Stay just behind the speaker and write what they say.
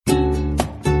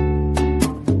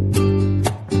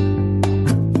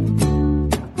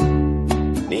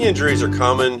Knee injuries are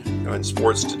common in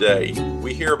sports today.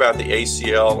 We hear about the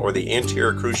ACL or the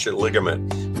anterior cruciate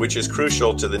ligament, which is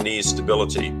crucial to the knee's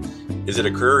stability. Is it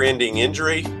a career-ending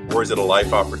injury or is it a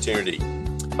life opportunity?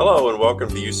 Hello and welcome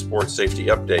to the Youth Sports Safety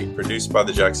Update, produced by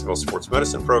the Jacksonville Sports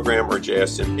Medicine Program, or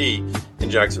JSMP, in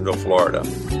Jacksonville, Florida.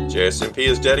 JSMP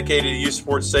is dedicated to youth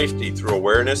sports safety through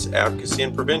awareness, advocacy,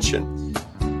 and prevention.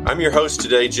 I'm your host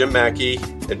today, Jim Mackey,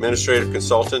 Administrative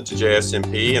Consultant to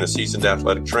JSMP and a seasoned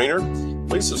athletic trainer.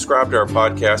 Please subscribe to our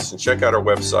podcast and check out our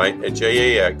website at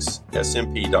jaxsmp.com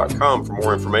for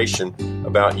more information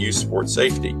about youth sports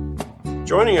safety.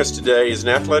 Joining us today is an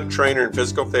athletic trainer and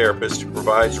physical therapist who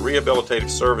provides rehabilitative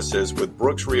services with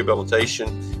Brooks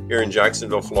Rehabilitation here in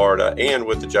Jacksonville, Florida, and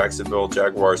with the Jacksonville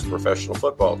Jaguars professional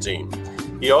football team.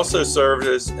 He also served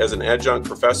as an adjunct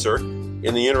professor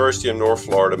in the University of North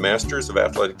Florida Masters of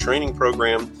Athletic Training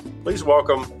program. Please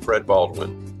welcome Fred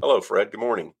Baldwin. Hello, Fred. Good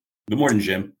morning. Good morning,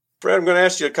 Jim. Fred, I'm going to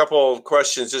ask you a couple of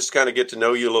questions just to kind of get to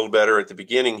know you a little better at the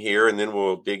beginning here, and then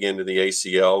we'll dig into the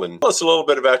ACL. And tell us a little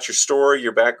bit about your story,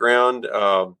 your background,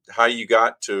 how you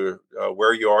got to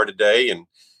where you are today.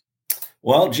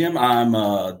 Well, Jim, I'm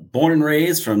born and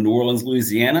raised from New Orleans,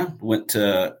 Louisiana. Went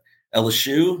to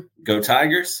LSU, go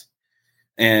Tigers,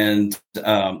 and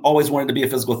always wanted to be a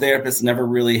physical therapist. Never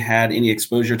really had any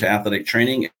exposure to athletic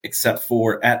training except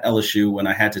for at LSU when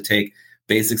I had to take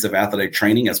basics of athletic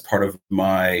training as part of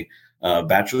my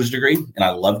bachelor's degree, and I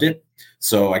loved it.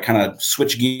 So I kind of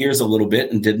switched gears a little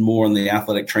bit and did more on the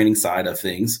athletic training side of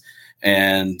things,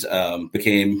 and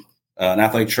became an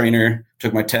athletic trainer.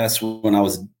 Took my test when I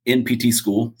was in PT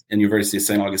school in University of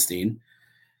St. Augustine.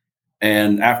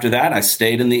 And after that, I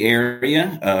stayed in the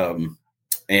area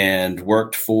and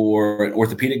worked for an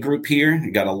orthopedic group here. I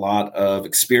got a lot of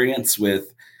experience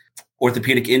with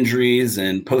orthopedic injuries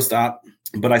and post-op,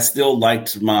 but I still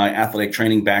liked my athletic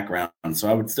training background. So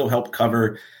I would still help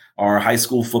cover our high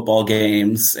school football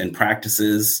games and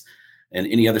practices and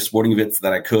any other sporting events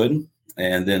that I could.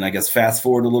 And then I guess fast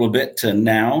forward a little bit to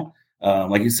now,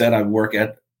 like you said, I work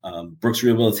at Brooks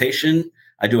Rehabilitation.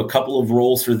 I do a couple of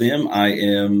roles for them. I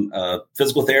am a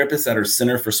physical therapist at our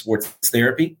Center for Sports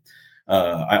Therapy.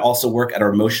 I also work at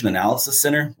our Motion Analysis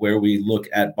Center, where we look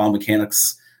at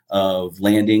biomechanics of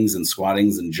landings and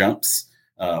squattings and jumps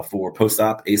for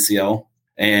post-op ACL,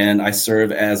 and I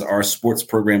serve as our sports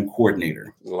program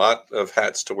coordinator. A lot of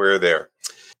hats to wear there.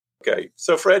 Okay,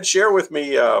 so Fred, share with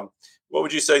me, what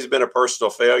would you say has been a personal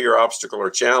failure, obstacle,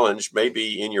 or challenge,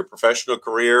 maybe in your professional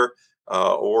career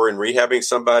or in rehabbing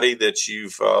somebody that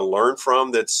you've learned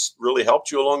from that's really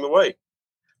helped you along the way?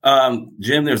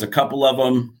 Jim, there's a couple of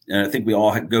them, and I think we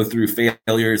all go through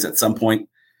failures at some point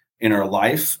in our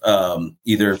life,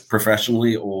 either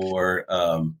professionally or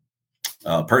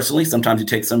personally. Sometimes you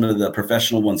take some of the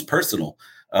professional ones personal.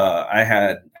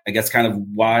 I guess kind of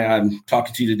why I'm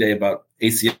talking to you today about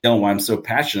ACL and why I'm so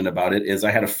passionate about it is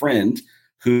I had a friend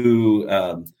who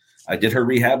I did her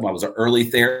rehab. I was an early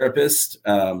therapist,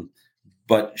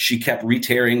 but she kept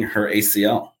re-tearing her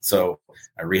ACL. So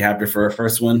I rehabbed her for her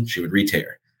first one, she would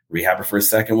re-tear. Rehab her for a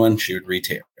second one, she would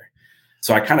re-tear.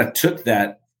 So I kind of took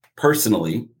that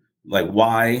personally, like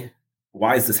why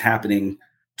is this happening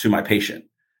to my patient?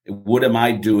 What am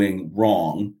I doing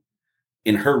wrong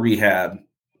in her rehab?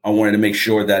 I wanted to make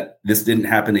sure that this didn't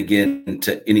happen again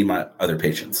to any of my other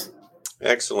patients.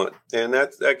 Excellent. And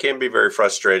that can be very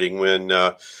frustrating when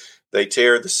they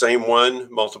tear the same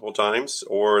one multiple times,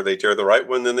 or they tear the right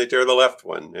one, then they tear the left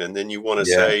one. And then you want to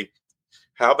say,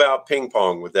 how about ping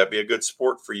pong? Would that be a good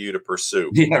sport for you to pursue?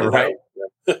 Yeah, right.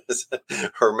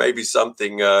 Or maybe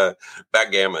something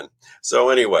backgammon. So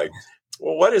anyway,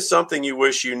 well, what is something you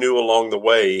wish you knew along the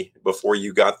way before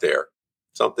you got there?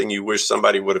 Something you wish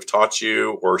somebody would have taught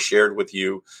you or shared with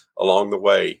you along the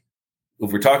way?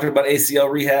 If we're talking about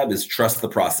ACL rehab, is trust the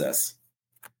process.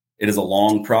 It is a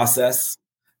long process,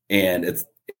 and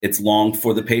it's long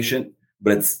for the patient,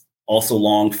 but it's also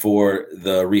long for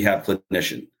the rehab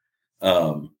clinician.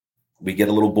 We get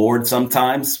a little bored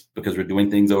sometimes because we're doing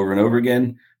things over and over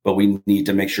again, but we need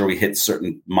to make sure we hit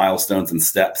certain milestones and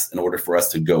steps in order for us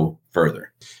to go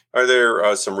further. Are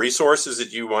there some resources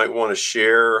that you might want to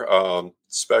share,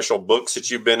 special books that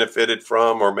you benefited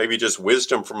from, or maybe just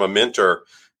wisdom from a mentor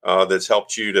that's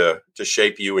helped you to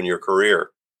shape you in your career?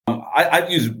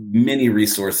 I've used many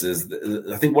resources.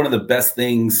 I think one of the best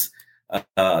things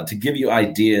to give you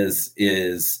ideas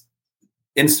is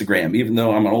Instagram. Even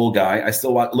though I'm an old guy, I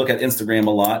still look at Instagram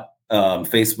a lot,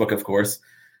 Facebook, of course,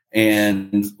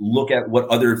 and look at what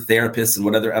other therapists and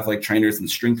what other athletic trainers and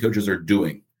strength coaches are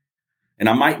doing. And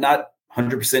I might not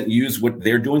 100% use what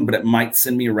they're doing, but it might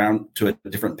send me around to a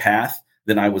different path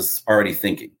than I was already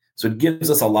thinking. So it gives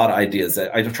us a lot of ideas.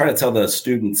 I try to tell the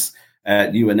students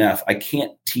at UNF, I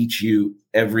can't teach you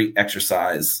every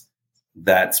exercise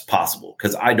that's possible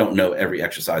because I don't know every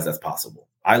exercise that's possible.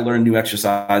 I learn new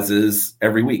exercises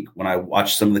every week when I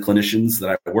watch some of the clinicians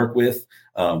that I work with,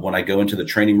 when I go into the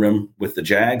training room with the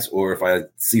Jags, or if I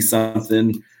see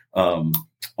something on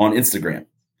Instagram.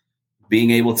 Being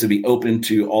able to be open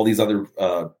to all these other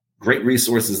great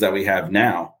resources that we have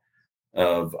now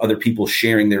of other people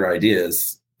sharing their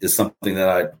ideas is something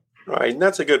that Right, and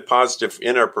that's a good positive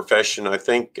in our profession. I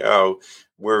think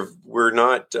we're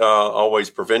not always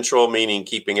provincial, meaning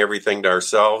keeping everything to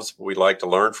ourselves. We like to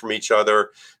learn from each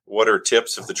other. What are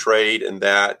tips of the trade and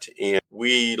that? And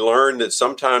we learn that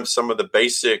sometimes some of the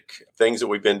basic things that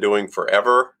we've been doing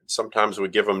forever, sometimes we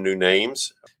give them new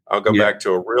names. I'll go back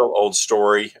to a real old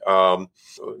story.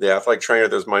 The athletic trainer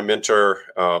that was my mentor,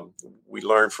 we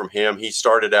learned from him. He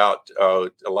started out a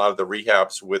lot of the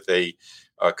rehabs with a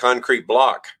concrete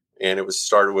block. And it was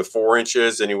started with 4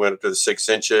 inches, and he went up to the 6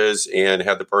 inches and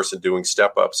had the person doing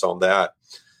step ups on that.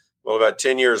 Well, about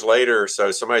 10 years later,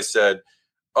 so somebody said,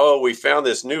 "Oh, we found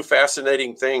this new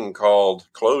fascinating thing called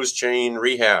closed chain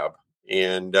rehab."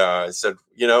 And I said,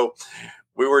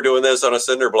 we were doing this on a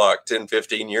cinder block 10,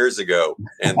 15 years ago.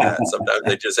 And sometimes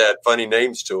they just add funny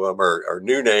names to them or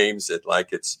new names.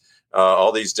 It's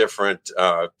all these different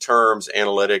terms,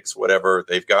 analytics, whatever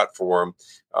they've got for them.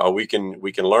 We can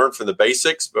learn from the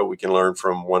basics, but we can learn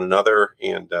from one another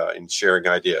and sharing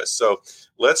ideas. So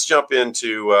let's jump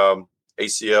into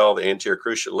ACL, the anterior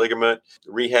cruciate ligament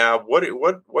rehab.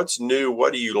 What's new?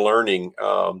 What are you learning?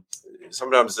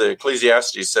 Sometimes the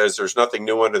Ecclesiastes says there's nothing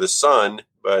new under the sun,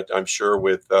 but I'm sure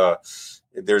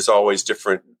there's always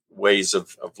different ways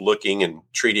of looking and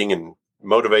treating and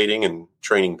motivating and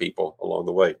training people along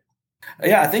the way.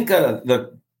 Yeah, I think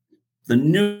the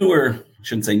newer, I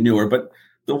shouldn't say newer, but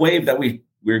the wave that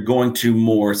we're going to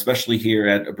more, especially here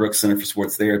at Brooks Center for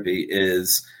Sports Therapy,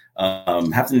 is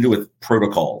having to do with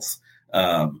protocols.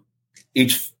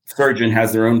 Each surgeon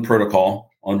has their own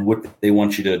protocol on what they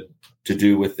want you to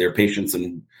do with their patients.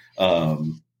 And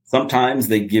sometimes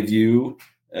they give you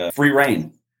free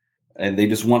rein and they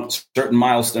just want certain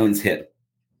milestones hit,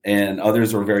 and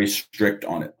others are very strict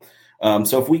on it.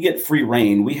 So if we get free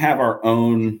rein, we have our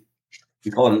own,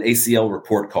 we call it an ACL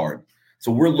report card.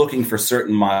 So we're looking for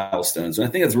certain milestones. And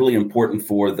I think it's really important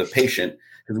for the patient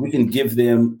because we can give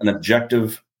them an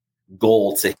objective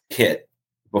goal to hit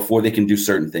before they can do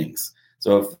certain things.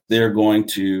 So if they're going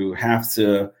to have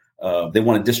to, they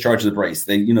want to discharge the brace.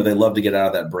 They love to get out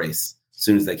of that brace as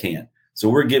soon as they can. So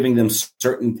we're giving them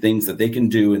certain things that they can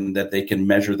do and that they can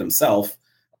measure themselves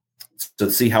to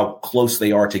see how close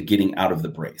they are to getting out of the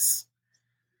brace.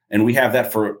 And we have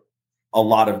that for a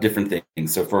lot of different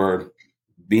things. So for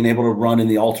being able to run in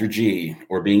the Alter G,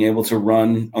 or being able to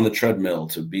run on the treadmill,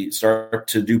 start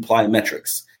to do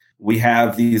plyometrics, we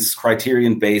have these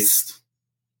criterion-based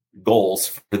goals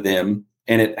for them,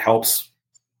 and it helps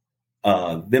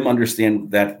them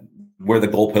understand that where the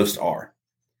goalposts are,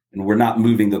 and we're not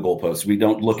moving the goalposts. We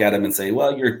don't look at them and say,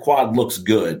 "Well, your quad looks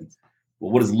good."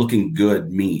 Well, what does looking good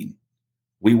mean?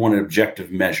 We want an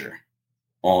objective measure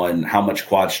on how much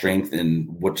quad strength and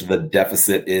what the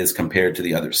deficit is compared to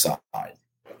the other side.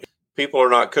 People are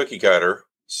not cookie cutter,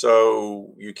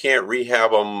 so you can't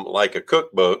rehab them like a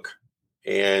cookbook.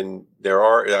 And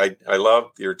I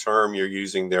love your term you're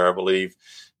using there. I believe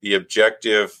the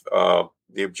objective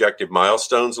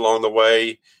milestones along the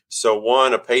way. So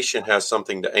one, a patient has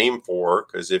something to aim for,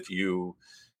 because if you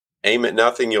aim at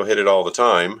nothing, you'll hit it all the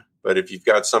time. But if you've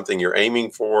got something you're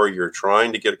aiming for, you're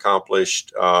trying to get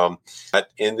accomplished. And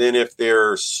then if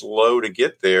they're slow to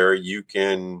get there, you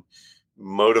can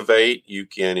motivate, you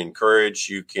can encourage,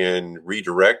 you can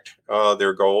redirect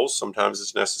their goals. Sometimes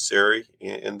it's necessary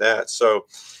in that. So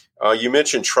you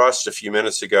mentioned trust a few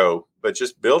minutes ago, but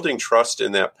just building trust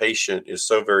in that patient is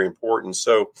so very important.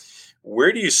 So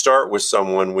where do you start with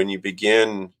someone when you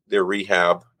begin their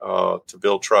rehab to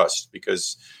build trust?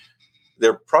 Because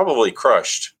they're probably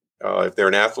crushed. If they're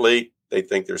an athlete, they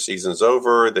think their season's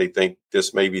over. They think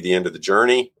this may be the end of the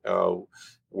journey.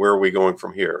 Where are we going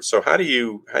from here? So how do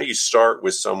you start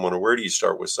with someone, or where do you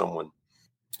start with someone?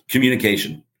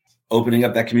 Communication, opening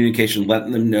up that communication,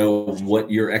 letting them know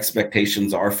what your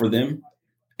expectations are for them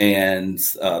and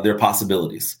their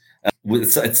possibilities.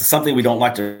 It's something we don't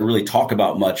like to really talk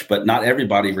about much, but not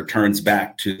everybody returns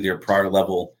back to their prior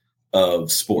level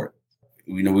of sport.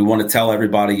 We want to tell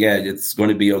everybody, yeah, it's going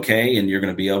to be okay, and you're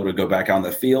going to be able to go back on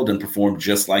the field and perform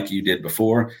just like you did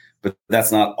before, but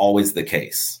that's not always the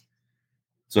case.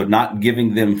 So not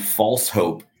giving them false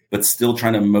hope, but still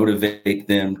trying to motivate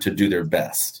them to do their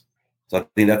best. So I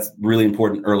think that's really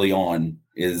important early on,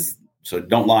 is so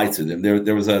don't lie to them.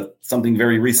 There was something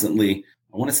very recently,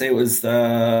 I want to say it was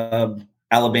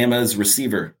Alabama's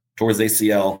receiver towards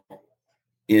ACL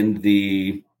in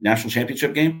the national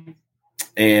championship game.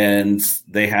 And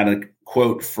they had a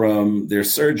quote from their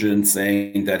surgeon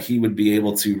saying that he would be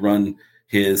able to run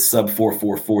his sub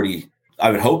 4.40.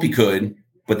 I would hope he could,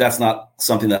 but that's not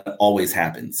something that always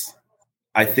happens.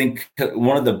 I think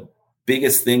one of the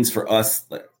biggest things for us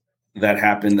that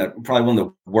happened, that probably one of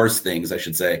the worst things I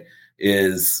should say,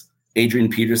 is Adrian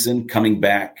Peterson coming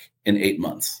back in 8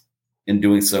 months and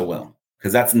doing so well,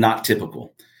 because that's not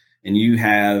typical. And you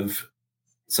have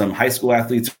some high school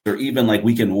athletes, or even like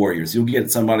weekend warriors. You'll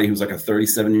get somebody who's like a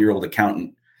 37-year-old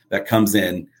accountant that comes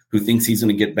in who thinks he's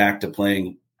going to get back to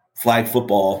playing flag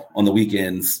football on the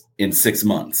weekends in 6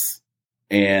 months.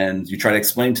 And you try to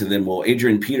explain to them, well,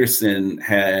 Adrian Peterson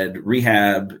had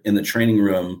rehab in the training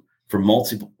room for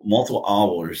multiple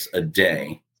hours a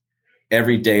day,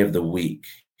 every day of the week.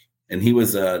 And he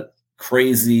was a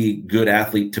crazy good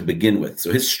athlete to begin with.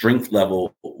 So his strength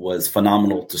level was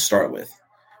phenomenal to start with.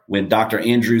 When Dr.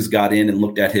 Andrews got in and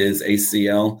looked at his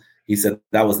ACL, he said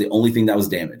that was the only thing that was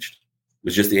damaged,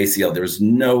 was just the ACL. There was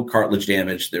no cartilage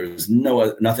damage. There was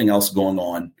nothing else going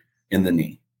on in the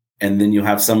knee. And then you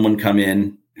have someone come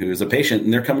in who's a patient,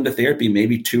 and they're coming to therapy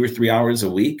maybe 2 or 3 hours a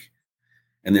week.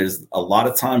 And there's a lot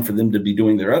of time for them to be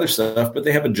doing their other stuff, but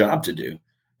they have a job to do.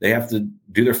 They have to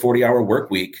do their 40-hour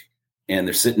work week, and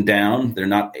they're sitting down. They're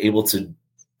not able to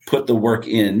put the work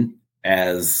in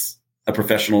as a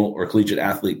professional or collegiate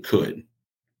athlete could.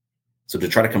 So to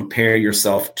try to compare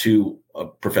yourself to a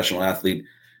professional athlete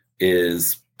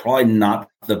is probably not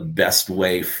the best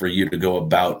way for you to go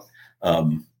about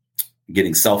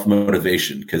getting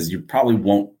self-motivation, because you probably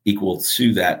won't equal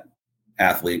to that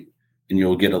athlete, and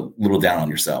you'll get a little down on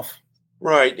yourself.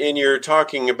 Right. And you're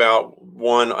talking about,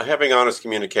 one, having honest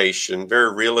communication,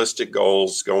 very realistic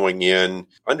goals going in,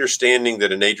 understanding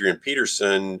that an Adrian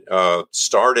Peterson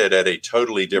started at a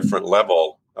totally different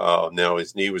level. Now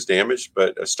his knee was damaged,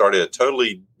 but started at a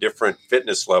totally different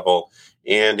fitness level.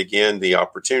 And again, the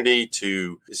opportunity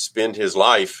to spend his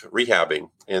life rehabbing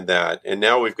and that. And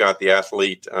now we've got the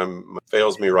athlete,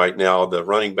 fails me right now, the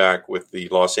running back with the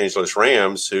Los Angeles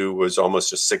Rams, who was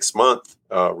almost a 6-month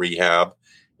rehab.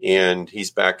 And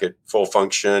he's back at full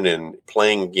function and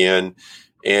playing again.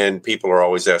 And people are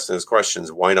always asking us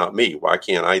questions. Why not me? Why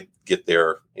can't I get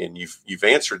there? And you've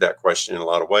answered that question in a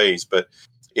lot of ways. But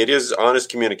it is honest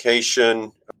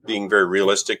communication, being very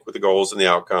realistic with the goals and the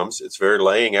outcomes. It's very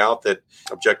laying out that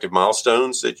objective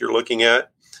milestones that you're looking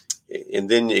at. And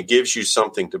then it gives you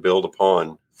something to build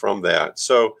upon from that.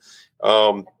 So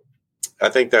I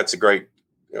think that's a great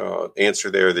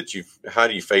answer there, that how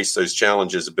do you face those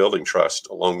challenges of building trust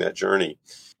along that journey?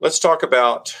 Let's talk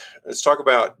about the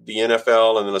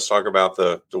NFL, and then let's talk about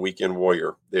the weekend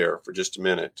warrior there for just a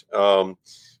minute.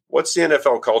 What's the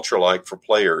NFL culture like for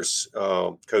players,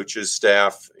 coaches,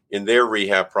 staff in their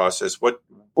rehab process? Well,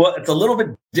 it's a little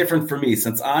bit different for me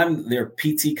since I'm their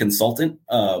PT consultant.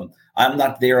 I'm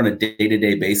not there on a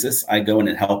day-to-day basis. I go in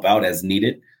and help out as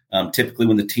needed. Typically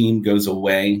when the team goes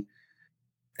away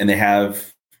and they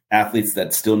have athletes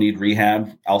that still need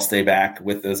rehab, I'll stay back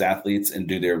with those athletes and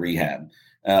do their rehab.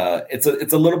 It's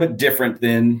a little bit different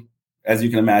than, as you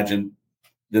can imagine,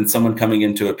 than someone coming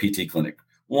into a PT clinic.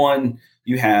 One,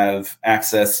 you have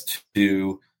access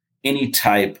to any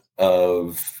type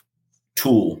of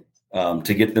tool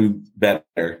to get them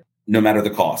better, no matter the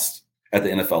cost at the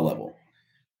NFL level.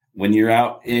 When you're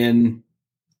out in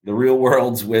the real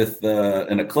worlds with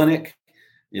in a clinic,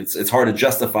 it's hard to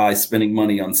justify spending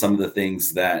money on some of the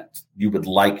things that you would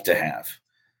like to have.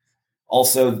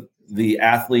 Also, the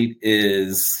athlete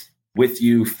is with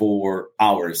you for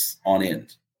hours on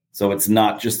end. So it's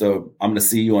not just I'm going to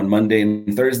see you on Monday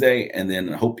and Thursday, and then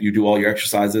hope you do all your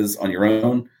exercises on your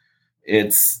own.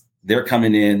 They're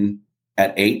coming in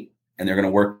at 8, and they're going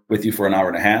to work with you for an hour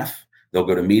and a half. They'll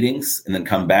go to meetings and then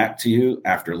come back to you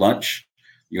after lunch.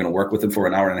 You're going to work with them for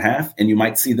an hour and a half, and you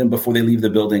might see them before they leave the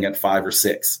building at 5 or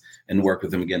 6 and work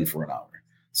with them again for an hour.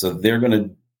 So they're going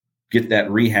to get that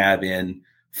rehab in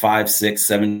 5, 6,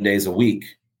 7 days a week.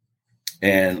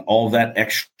 And all that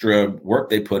extra work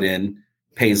they put in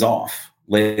pays off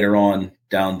later on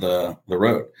down the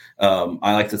road.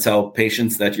 I like to tell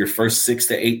patients that your first 6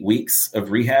 to 8 weeks of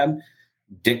rehab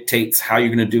dictates how you're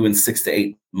going to do in 6 to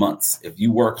 8 months. If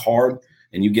you work hard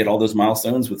and you get all those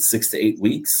milestones with 6 to 8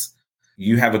 weeks,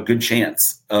 you have a good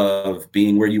chance of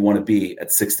being where you want to be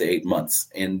at 6 to 8 months.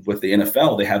 And with the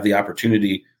NFL, they have the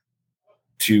opportunity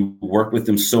to work with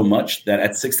them so much that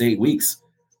at 6 to 8 weeks,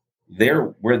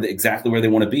 they're exactly where they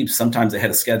want to be, sometimes ahead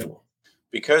of schedule.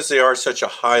 because they are such a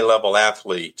high-level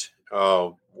athlete,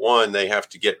 one, they have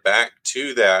to get back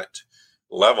to that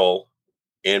level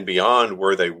and beyond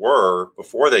where they were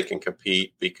before they can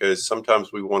compete, because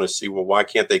sometimes we want to see, well, why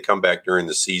can't they come back during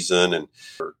the season? And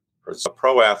or a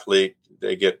pro athlete,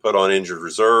 they get put on injured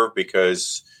reserve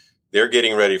because they're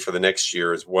getting ready for the next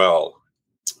year as well.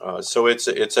 So it's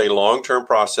a long-term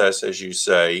process, as you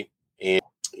say, and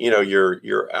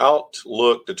your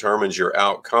outlook determines your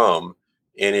outcome.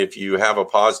 And if you have a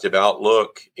positive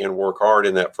outlook and work hard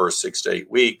in that first 6 to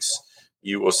 8 weeks,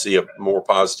 you will see a more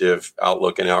positive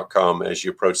outlook and outcome as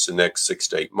you approach the next 6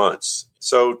 to 8 months.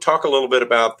 So talk a little bit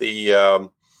about the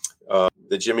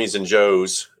Jimmies and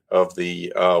Joes of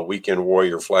the Weekend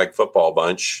Warrior flag football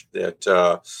bunch, that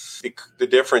the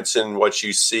difference in what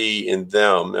you see in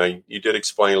them. Now, you did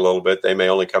explain a little bit. They may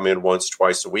only come in once,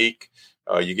 twice a week.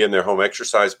 You give them their home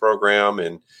exercise program,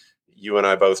 and you and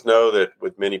I both know that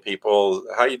with many people,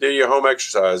 how you do your home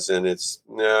exercise, and it's,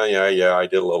 yeah, I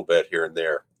did a little bit here and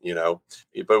there,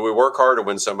 but we work harder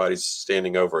when somebody's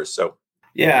standing over us. So,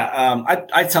 yeah,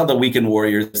 I tell the Weekend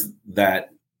Warriors that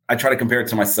I try to compare it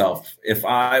to myself. If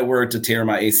I were to tear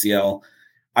my ACL,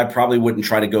 I probably wouldn't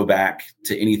try to go back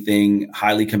to anything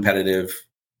highly competitive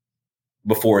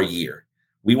before a year.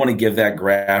 We want to give that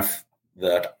graft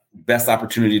the best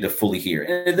opportunity to fully heal.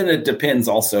 And then it depends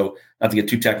also, not to get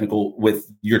too technical, with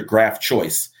your graft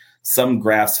choice. Some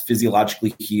grafts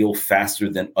physiologically heal faster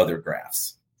than other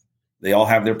grafts. They all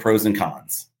have their pros and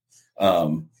cons.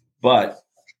 But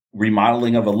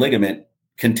remodeling of a ligament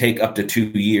can take up to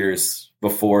 2 years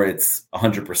before it's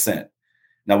 100%.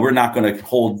 Now, we're not going to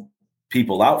hold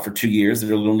people out for 2 years.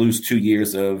 They're going to lose 2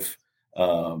 years of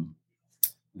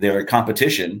their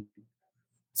competition.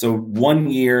 So 1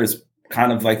 year is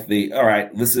kind of like all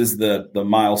right, this is the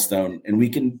milestone. And we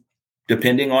can,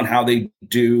 depending on how they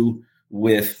do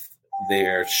with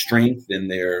their strength and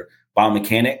their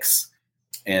biomechanics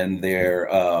and their,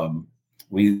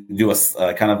 we do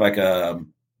a kind of like a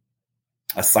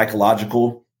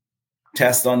psychological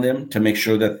test on them to make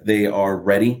sure that they are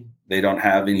ready. They don't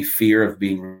have any fear of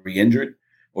being re-injured,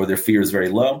 or their fear is very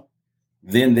low.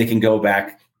 Then they can go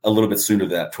back a little bit sooner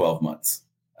than that 12 months.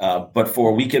 But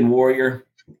for a Weekend Warrior,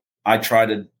 I try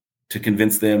to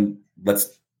convince them,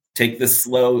 let's take this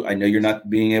slow. I know you're not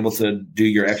being able to do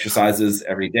your exercises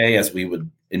every day as we would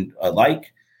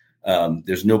like.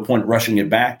 There's no point rushing it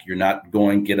back. You're not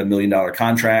going to get $1 million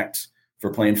contract for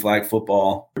playing flag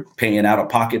football. You're paying out of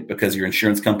pocket because your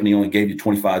insurance company only gave you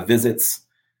 25 visits.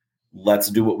 Let's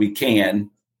do what we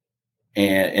can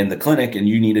in the clinic, and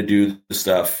you need to do the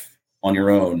stuff on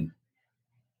your own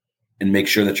and make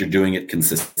sure that you're doing it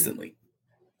consistently.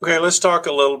 Okay, let's talk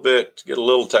a little bit, get a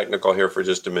little technical here for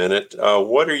just a minute.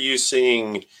 What are you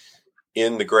seeing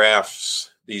in the grafts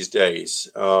these days?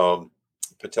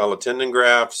 Patella tendon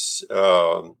grafts,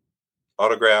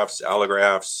 autografts,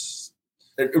 allografts?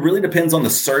 It really depends on the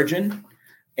surgeon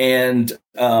and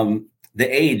the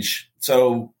age.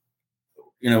 So,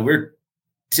 we're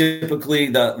typically,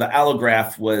 the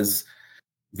allograft was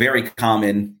very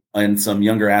common in some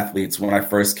younger athletes when I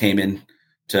first came in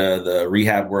to the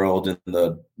rehab world in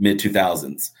the mid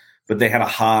 2000s, but they had a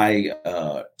high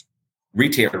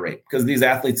re-tear rate because these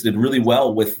athletes did really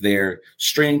well with their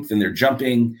strength and their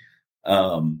jumping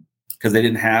because they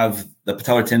didn't have the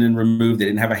patellar tendon removed. They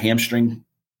didn't have a hamstring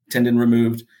tendon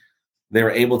removed. They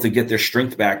were able to get their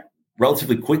strength back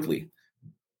relatively quickly,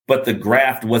 but the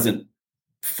graft wasn't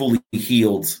fully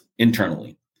healed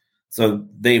internally. So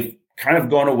they've kind of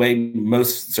gone away,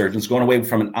 most surgeons gone away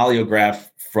from an allograft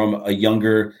from a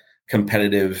younger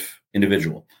competitive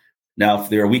individual. Now, if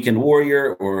they're a Weekend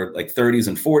Warrior or like 30s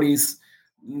and 40s,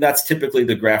 that's typically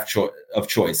the graft of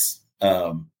choice.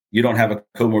 You don't have a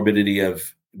comorbidity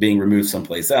of being removed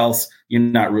someplace else. You're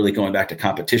not really going back to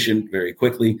competition very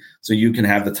quickly, so you can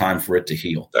have the time for it to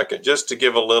heal. Second, just to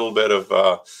give a little bit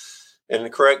of,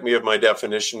 and correct me if my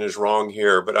definition is wrong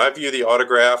here, but I view the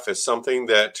autograph as something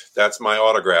that's my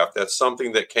autograph. That's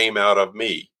something that came out of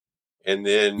me. And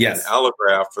then yes, an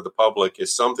allograft for the public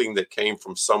is something that came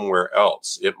from somewhere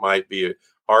else. It might be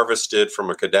harvested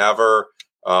from a cadaver,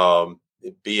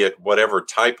 be it whatever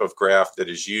type of graft that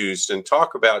is used. And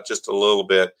talk about just a little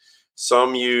bit.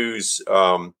 Some use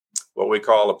what we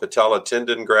call a patella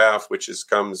tendon graft, which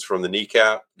comes from the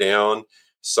kneecap down.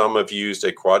 Some have used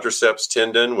a quadriceps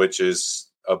tendon, which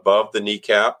is above the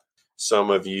kneecap. Some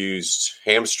have used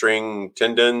hamstring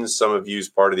tendons. Some have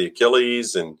used part of the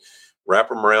Achilles and wrap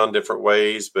them around different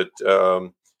ways. But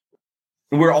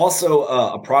we're also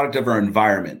a product of our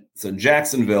environment. So in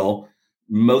Jacksonville,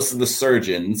 most of the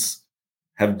surgeons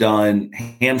have done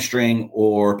hamstring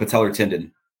or patellar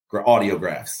tendon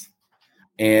audiographs.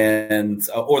 and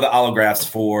or the allografts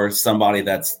for somebody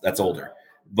that's older.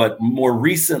 But more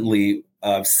recently,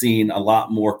 I've seen a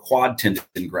lot more quad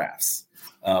tendon grafts,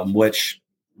 which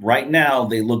right now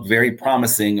they look very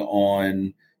promising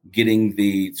on getting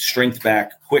the strength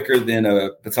back quicker than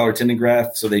a patellar tendon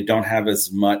graft, so they don't have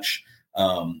as much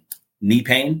knee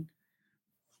pain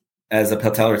as a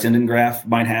patellar tendon graft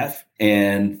might have,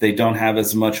 and they don't have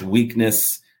as much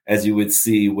weakness as you would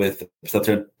see with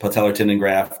patellar tendon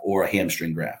graft or a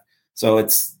hamstring graft. So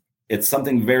it's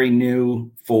something very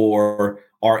new for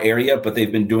our area, but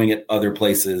they've been doing it other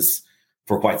places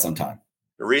for quite some time.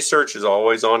 The research is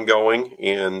always ongoing,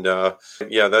 and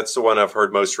that's the one I've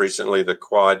heard most recently, the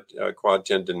quad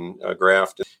tendon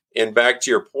graft. And back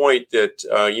to your point that,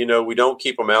 we don't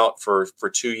keep them out for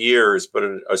 2 years, but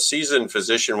a seasoned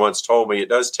physician once told me it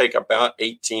does take about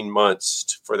 18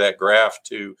 months for that graft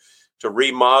to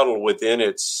remodel within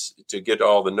to get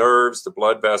all the nerves, the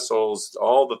blood vessels,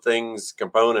 all the things,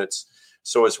 components,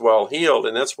 so it's well healed.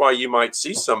 And that's why you might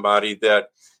see somebody that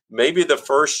maybe the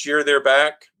first year they're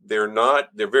back, they're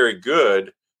very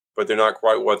good, but they're not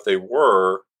quite what they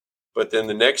were. But then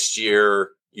the next year,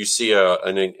 you see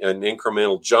an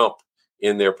incremental jump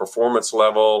in their performance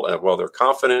level, their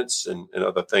confidence and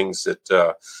other things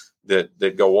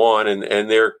that go on. And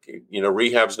their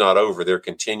rehab's not over; they're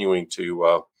continuing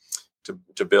to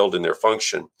build in their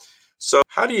function. So,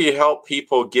 how do you help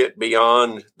people get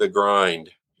beyond the grind?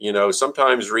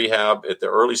 Sometimes rehab at the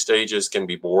early stages can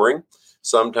be boring.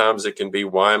 Sometimes it can be,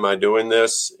 why am I doing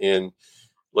this? And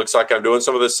looks like I'm doing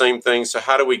some of the same things. So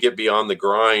how do we get beyond the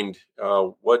grind?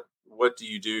 What do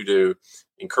you do to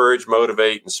encourage,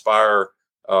 motivate, inspire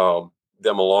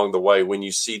them along the way when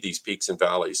you see these peaks and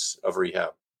valleys of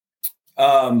rehab?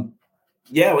 Trying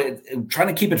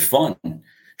to keep it fun,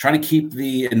 trying to keep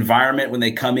the environment when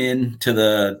they come in to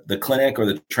the clinic or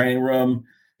the training room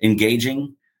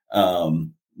engaging.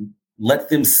 Let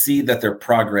them see that their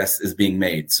progress is being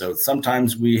made. So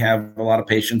sometimes we have a lot of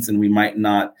patients and we might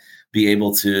not be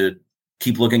able to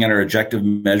keep looking at our objective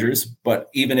measures. But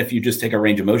even if you just take a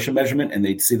range of motion measurement and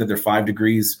they see that they're 5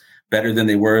 degrees better than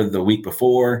they were the week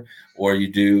before, or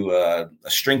you do a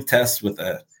strength test with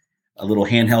a little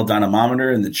handheld dynamometer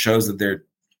and it shows that they're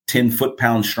 10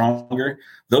 foot-pounds stronger,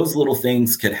 those little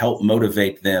things could help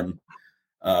motivate them,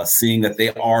 seeing that they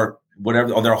are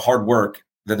their hard work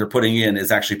that they're putting in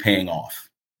is actually paying off.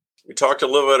 We talked a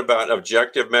little bit about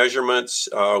objective measurements.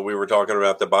 We were talking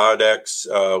about the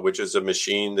Biodex, which is a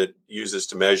machine that uses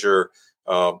to measure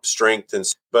strength.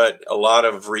 But a lot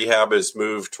of rehab is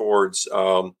moved towards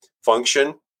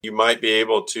function. You might be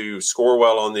able to score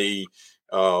well on the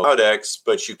Biodex,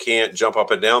 but you can't jump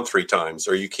up and down 3 times,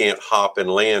 or you can't hop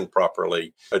and land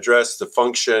properly. Address the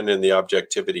function and the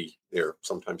objectivity there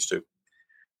sometimes too.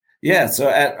 Yeah, so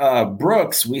at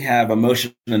Brooks, we have a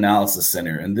motion analysis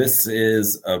center, and this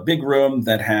is a big room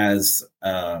that has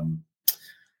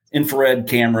infrared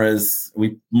cameras.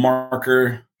 We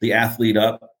marker the athlete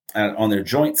up on their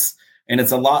joints, and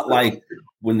it's a lot like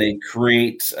when they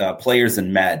create players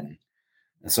in Madden.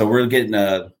 And so we're getting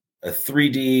a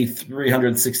 3D,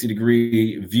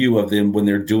 360-degree view of them when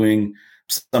they're doing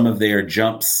some of their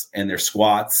jumps and their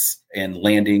squats and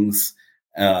landings.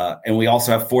 And we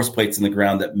also have force plates in the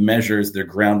ground that measures their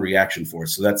ground reaction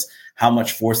force. So that's how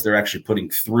much force they're actually putting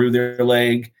through their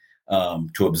leg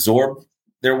to absorb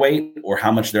their weight, or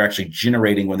how much they're actually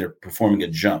generating when they're performing a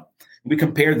jump. We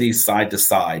compare these side to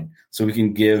side so we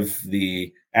can give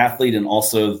the athlete and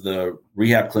also the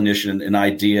rehab clinician an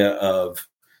idea of,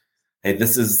 hey,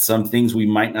 this is some things we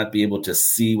might not be able to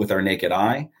see with our naked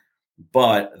eye,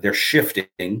 but they're shifting.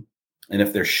 And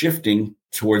if they're shifting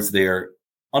towards their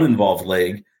uninvolved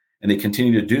leg and they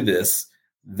continue to do this,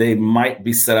 they might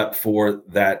be set up for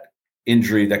that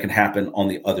injury that can happen on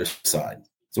the other side.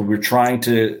 So we're trying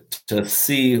to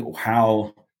see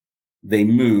how they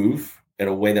move in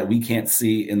a way that we can't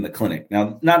see in the clinic.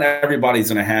 Now, not everybody's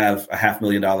going to have a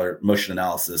 $500,000 motion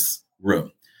analysis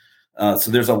room.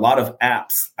 So there's a lot of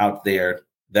apps out there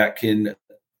that can at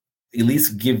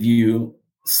least give you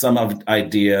some of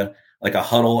idea, like a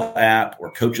Huddle app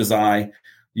or Coach's Eye.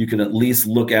 You can at least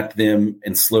look at them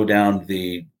and slow down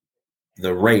the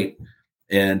rate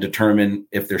and determine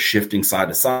if they're shifting side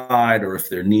to side or if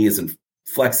their knee isn't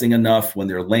flexing enough when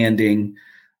they're landing.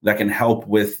 That can help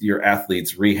with your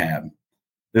athlete's rehab.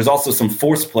 There's also some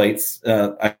force plates.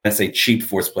 I say cheap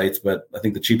force plates, but I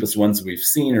think the cheapest ones we've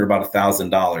seen are about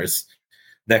 $1,000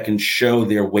 that can show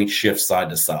their weight shift side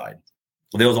to side.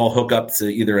 Those all hook up to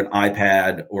either an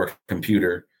iPad or a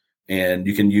computer, and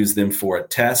you can use them for a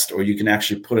test, or you can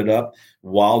actually put it up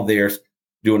while they're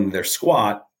doing their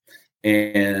squat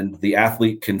and the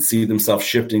athlete can see themselves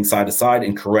shifting side to side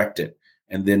and correct it.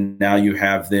 And then now you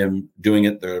have them doing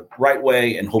it the right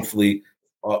way, and hopefully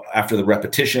after the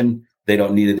repetition, they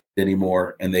don't need it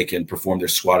anymore, and they can perform their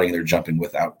squatting and their jumping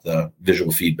without the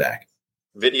visual feedback.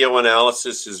 Video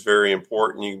analysis is very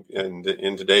important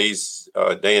in today's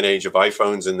day and age of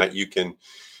iPhones, and that you can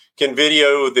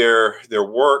video their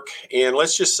work. And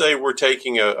let's just say we're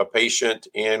taking a patient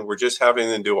and we're just having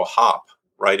them do a hop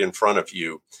right in front of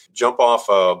you, jump off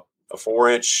a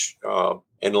 4-inch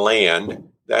and land.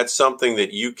 That's something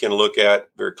that you can look at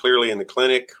very clearly in the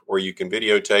clinic, or you can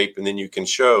videotape, and then you can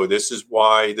show this is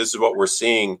what we're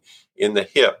seeing in the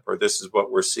hip, or this is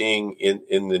what we're seeing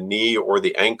in the knee or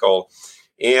the ankle.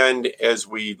 And as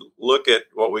we look at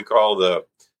what we call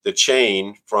the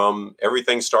chain, from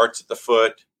everything starts at the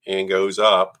foot and goes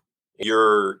up,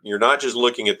 you're not just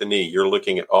looking at the knee, you're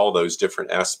looking at all those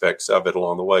different aspects of it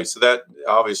along the way. So that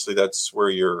obviously that's where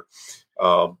your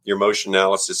motion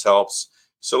analysis helps.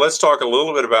 So let's talk a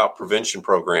little bit about prevention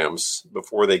programs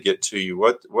before they get to you.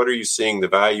 What are you seeing the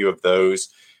value of those?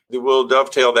 We'll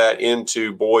dovetail that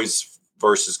into boys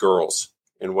versus girls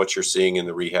and what you're seeing in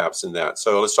the rehabs in that.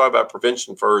 So let's talk about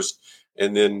prevention first,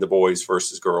 and then the boys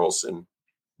versus girls. And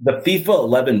the FIFA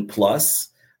 11 Plus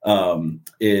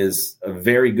is a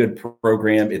very good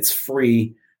program. It's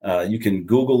free. You can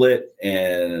Google it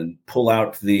and pull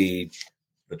out the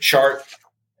chart.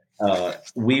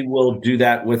 We will do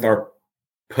that with our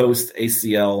post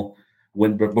ACL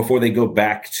before they go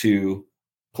back to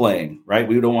playing, right?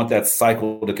 We don't want that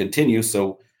cycle to continue.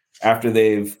 So after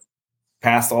they've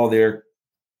passed all their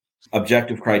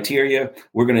objective criteria,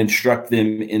 we're going to instruct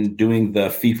them in doing the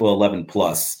FIFA 11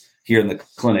 Plus here in the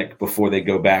clinic before they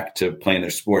go back to playing their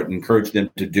sport, and encourage them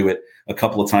to do it a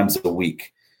couple of times a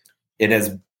week. It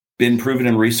has been proven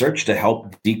in research to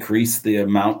help decrease the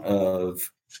amount of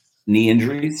knee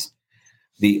injuries.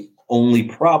 The only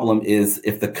problem is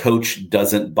if the coach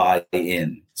doesn't buy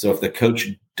in. So if the coach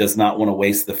does not want to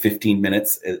waste the 15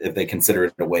 minutes, if they consider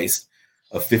it a waste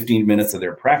of 15 minutes of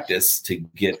their practice to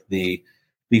get the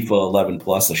FIFA 11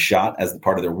 Plus a shot as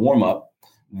part of their warm-up,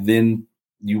 then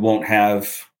you won't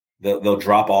have, they'll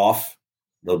drop off.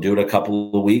 They'll do it a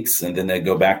couple of weeks, and then they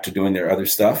go back to doing their other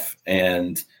stuff,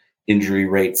 and injury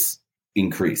rates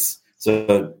increase.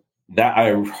 So that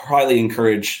I highly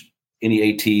encourage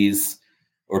any ATs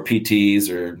or PTs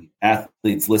or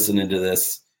athletes listening to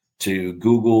this to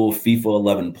Google FIFA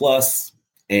 11 Plus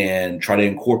and try to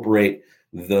incorporate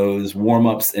those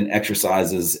warm-ups and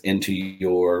exercises into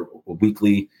your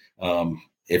weekly.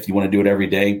 If you want to do it every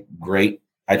day, great.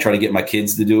 I try to get my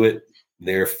kids to do it.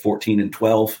 They're 14 and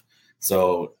 12.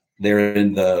 So they're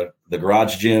in the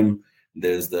garage gym.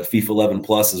 There's the FIFA 11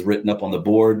 Plus is written up on the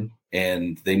board,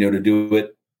 and they know to do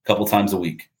it a couple times a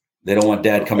week. They don't want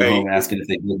dad coming home asking if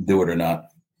they can do it or not.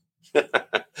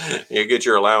 You get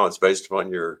your allowance based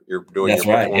upon your doing. That's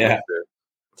your right. Yeah. There.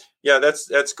 Yeah,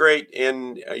 that's great.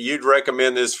 And you'd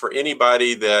recommend this for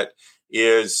anybody that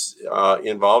is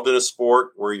involved in a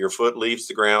sport where your foot leaves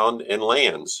the ground and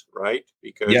lands, right?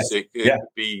 Because it could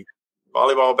be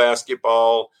volleyball,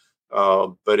 basketball,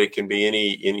 but it can be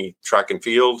any track and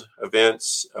field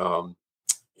events,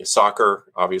 soccer,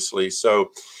 obviously.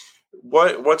 So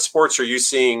what sports are you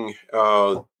seeing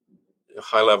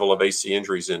high level of AC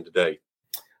injuries in today?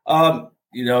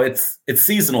 It's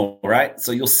seasonal, right?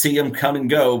 So you'll see them come and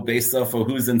go based off of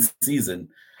who's in season.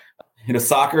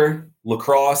 Soccer,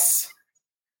 lacrosse,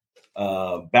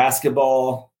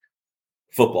 basketball,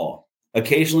 football.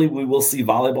 Occasionally we will see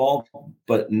volleyball,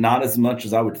 but not as much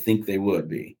as I would think they would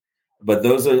be. But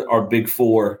those are our big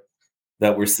four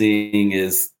that we're seeing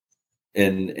is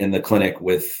in the clinic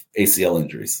with ACL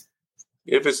injuries.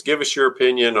 Give us your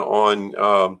opinion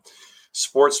on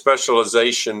sports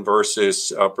specialization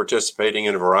versus participating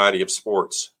in a variety of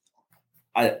sports.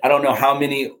 I don't know how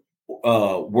many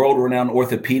world-renowned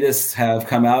orthopedists have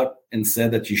come out and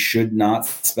said that you should not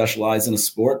specialize in a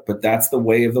sport, but that's the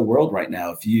way of the world right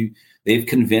now. They've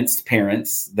convinced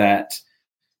parents that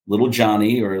little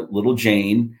Johnny or little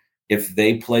Jane, if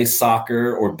they play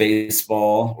soccer or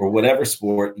baseball or whatever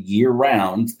sport year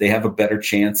round, they have a better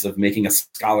chance of making a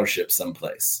scholarship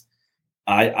someplace.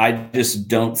 I just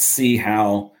don't see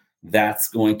how that's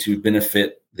going to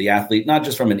benefit the athlete, not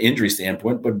just from an injury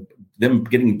standpoint, but them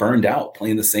getting burned out,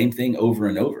 playing the same thing over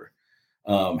and over.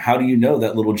 How do you know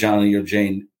that little Johnny or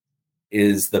Jane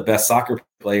is the best soccer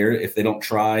player if they don't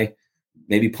try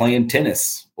maybe playing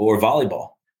tennis or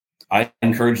volleyball? I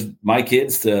encourage my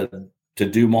kids to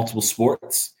do multiple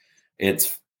sports.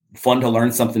 It's fun to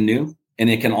learn something new, and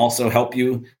it can also help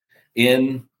you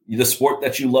in the sport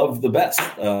that you love the best.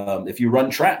 If you run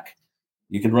track,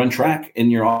 You can run track in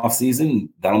your off season.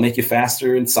 That'll make you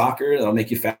faster in soccer. That'll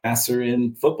make you faster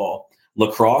in football.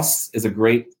 Lacrosse is a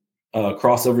great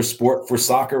crossover sport for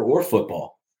soccer or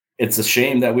football. It's a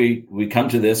shame that we come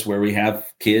to this where we have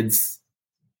kids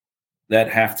that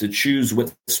have to choose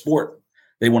what sport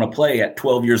they want to play at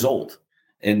 12 years old.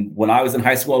 And when I was in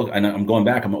high school, and I'm going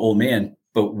back, I'm an old man,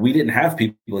 but we didn't have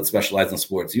people that specialized in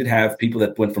sports. You'd have people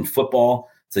that went from football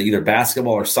to either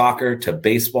basketball or soccer to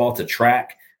baseball to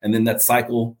track. And then that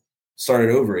cycle started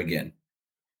over again.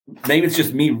 Maybe it's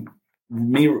just me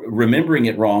remembering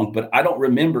it wrong, but I don't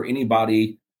remember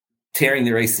anybody tearing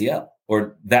their ACL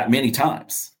or that many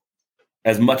times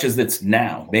as much as it's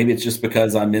now. Maybe it's just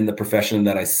because I'm in the profession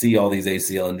that I see all these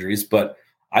ACL injuries, but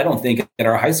I don't think at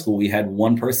our high school we had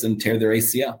one person tear their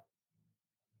ACL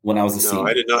when I was a senior.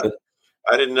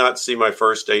 I did not see my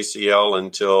first ACL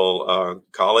until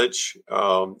college,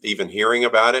 even hearing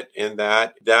about it. And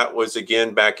that was,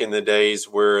 again, back in the days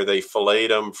where they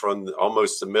filleted them from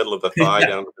almost the middle of the thigh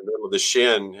down to the middle of the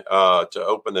shin to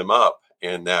open them up.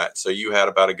 And that, so you had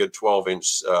about a good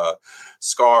 12-inch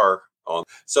scar on.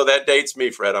 So that dates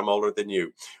me, Fred. I'm older than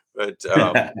you. But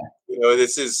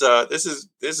this is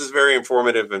very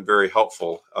informative and very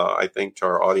helpful, I think, to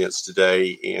our audience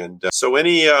today. And so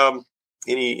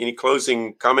any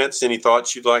closing comments, any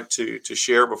thoughts you'd like to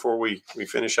share before we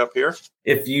finish up here?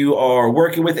 If you are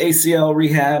working with ACL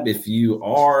rehab, if you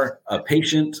are a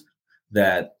patient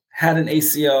that had an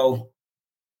ACL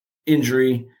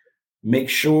injury, make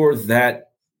sure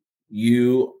that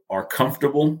you are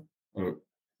comfortable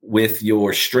with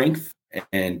your strength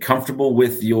and comfortable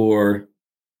with you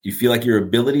feel like your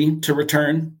ability to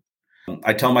return.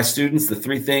 I tell my students the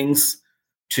 3 things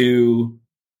to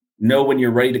know when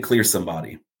you're ready to clear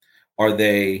somebody. Are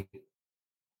they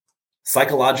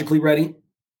psychologically ready?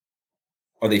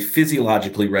 Are they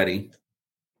physiologically ready?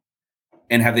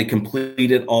 And have they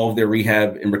completed all of their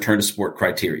rehab and return to sport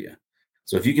criteria?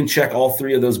 So if you can check all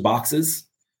 3 of those boxes,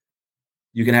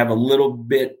 you can have a little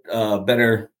bit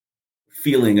better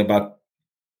feeling about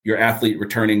your athlete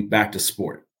returning back to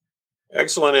sport.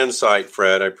 Excellent insight,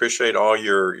 Fred. I appreciate all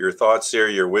your thoughts here,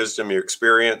 your wisdom, your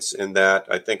experience in that.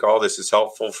 I think all this is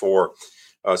helpful for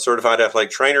certified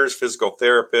athletic trainers, physical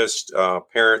therapists,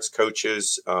 parents,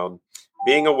 coaches,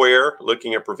 being aware,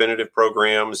 looking at preventative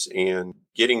programs, and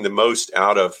getting the most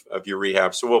out of your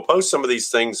rehab. So we'll post some of these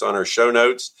things on our show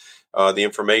notes, the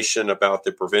information about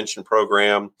the prevention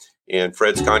program and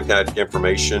Fred's contact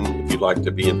information if you'd like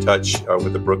to be in touch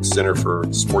with the Brooks Center for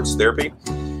Sports Therapy.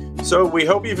 So we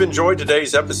hope you've enjoyed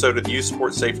today's episode of the Youth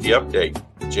Sports Safety Update.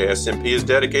 JSMP is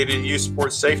dedicated to youth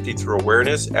sports safety through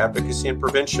awareness, advocacy, and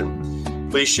prevention.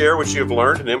 Please share what you have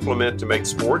learned and implement to make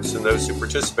sports and those who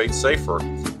participate safer.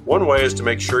 One way is to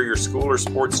make sure your school or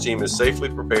sports team is safely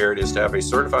prepared is to have a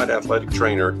certified athletic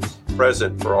trainer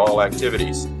present for all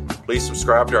activities. Please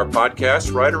subscribe to our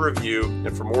podcast, write a review,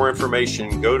 and for more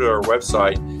information, go to our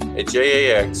website at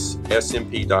jaxsmp.com.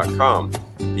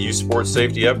 The Youth Sports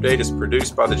Safety Update is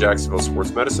produced by the Jacksonville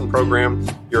Sports Medicine Program.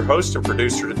 Your host and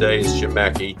producer today is Jim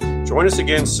Mackey. Join us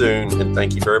again soon, and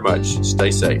thank you very much.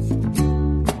 Stay safe.